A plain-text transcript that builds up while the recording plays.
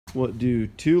what do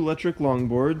 2 electric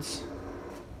longboards,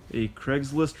 a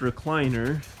Craigslist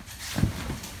recliner,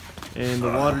 and the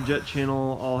Waterjet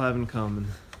channel all have in common?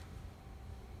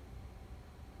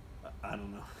 I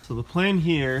don't know. So the plan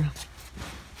here,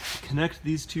 connect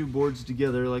these 2 boards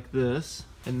together like this,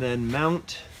 and then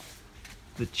mount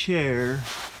the chair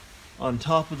on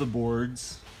top of the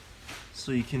boards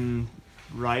so you can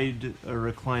ride a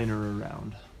recliner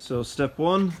around. So step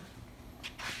 1,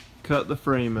 cut the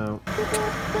frame out.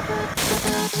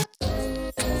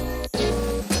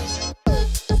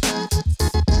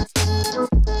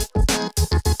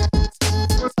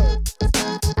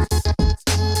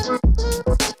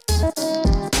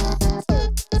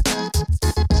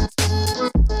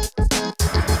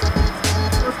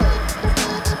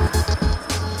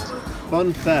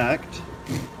 Fun fact,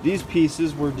 these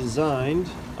pieces were designed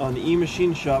on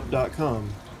emachineshop.com,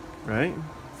 right?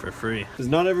 For free. Because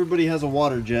not everybody has a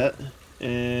Waterjet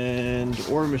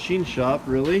or a machine shop,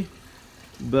 really.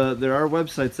 But there are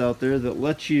websites out there that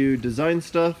let you design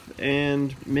stuff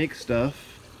and make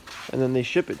stuff, and then they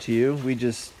ship it to you. We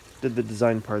just did the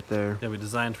design part there. Yeah, we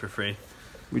designed for free.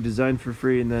 We designed for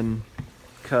free and then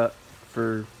cut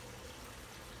for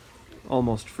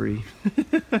almost free.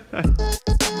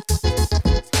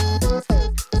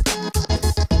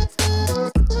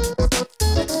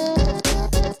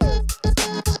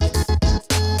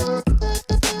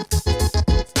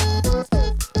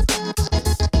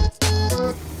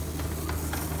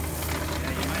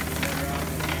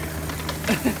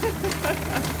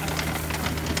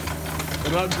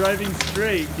 What about driving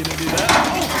straight? Gonna do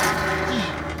that?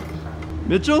 Oh.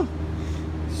 Mitchell?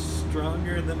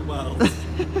 Stronger than welds.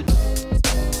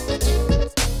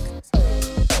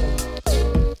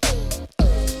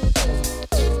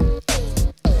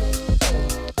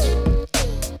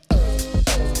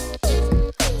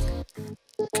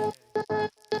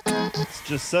 It's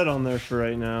just set on there for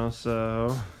right now,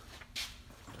 so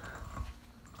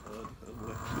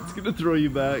it's gonna throw you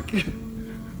back.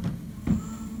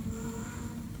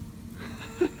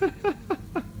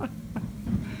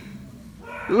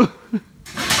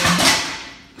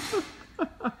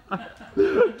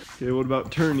 Okay, what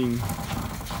about turning?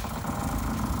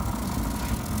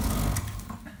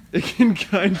 It can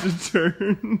kind of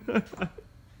turn.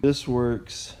 This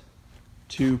works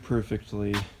too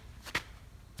perfectly.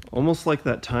 Almost like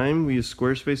that time we used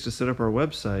Squarespace to set up our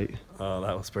website. Oh,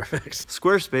 that was perfect.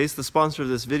 Squarespace, the sponsor of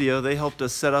this video, they helped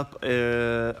us set up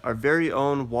our very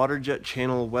own Waterjet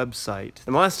channel website.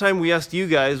 And last time we asked you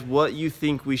guys what you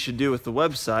think we should do with the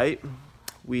website.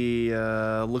 We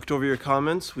looked over your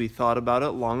comments, we thought about it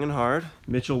long and hard.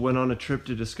 Mitchell went on a trip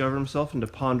to discover himself and to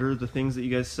ponder the things that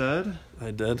you guys said.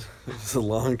 I did. It was a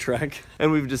long trek.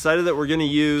 And we've decided that we're gonna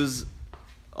use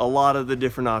a lot of the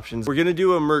different options. We're gonna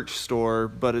do a merch store,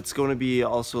 but it's gonna be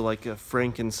also like a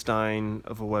Frankenstein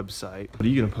of a website. What are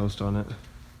you gonna post on it?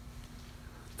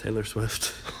 Taylor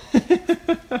Swift.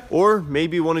 Or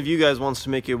maybe one of you guys wants to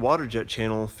make a Waterjet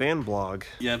channel fan blog.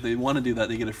 Yeah, if they want to do that,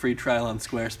 they get a free trial on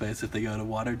Squarespace if they go to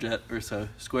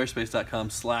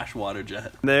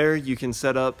squarespace.com/Waterjet. There you can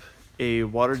set up a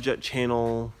Waterjet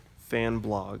channel fan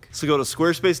blog. So go to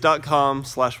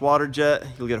squarespace.com/Waterjet.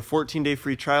 You'll get a 14-day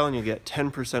free trial and you'll get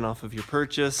 10% off of your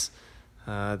purchase.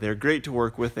 They're great to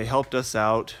work with. They helped us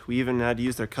out. We even had to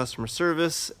use their customer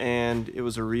service, and it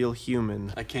was a real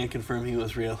human. I can't confirm he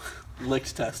was real.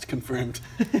 Licked test confirmed.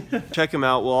 Check them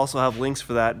out. We'll also have links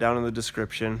for that down in the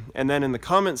description. And then in the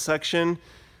comment section,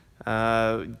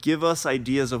 give us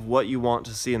ideas of what you want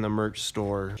to see in the merch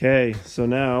store. Okay, so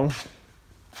now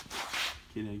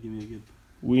Give me a good...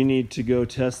 we need to go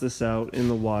test this out in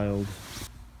the wild.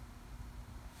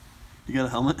 You got a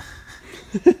helmet?